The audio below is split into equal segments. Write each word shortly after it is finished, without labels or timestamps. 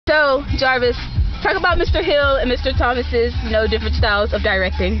So, Jarvis, talk about Mr. Hill and Mr. Thomas's, different styles of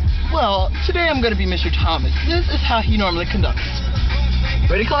directing. Well, today I'm going to be Mr. Thomas. This is how he normally conducts.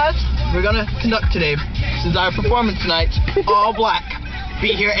 Ready, class? We're going to conduct today. This is our performance tonight. All black.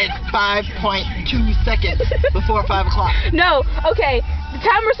 Be here at 5.2 seconds before 5 o'clock. No, okay. The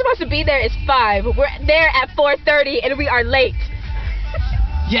time we're supposed to be there is 5. We're there at 4:30 and we are late.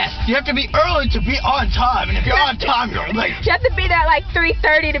 Yes, you have to be early to be on time, and if you're on time, you're late. You have to be there at like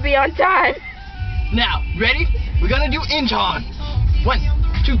 3:30 to be on time. Now, ready? We're gonna do inton. 1,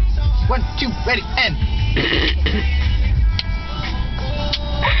 2, 1, 2, ready, and.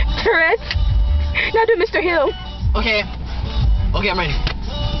 Correct. Now do Mr. Hill. Okay, I'm ready.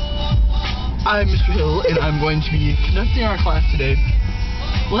 I'm Mr. Hill, and I'm going to be conducting our class today.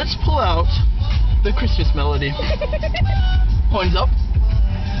 Let's pull out the Christmas melody. Horns up.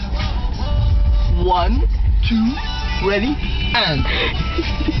 1, 2, ready, and.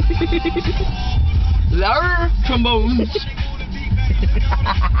 Louder trombones.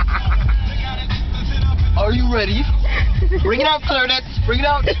 Are you ready? Bring it out, clarinets. Bring it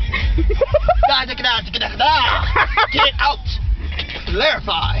out. Get it out.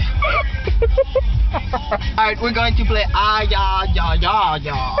 Clarify. Alright, we're going to play ah ya ya ya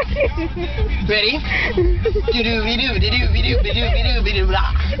ya. Ready?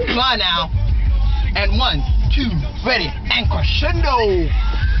 Come on now. And 1, 2, ready, and crescendo.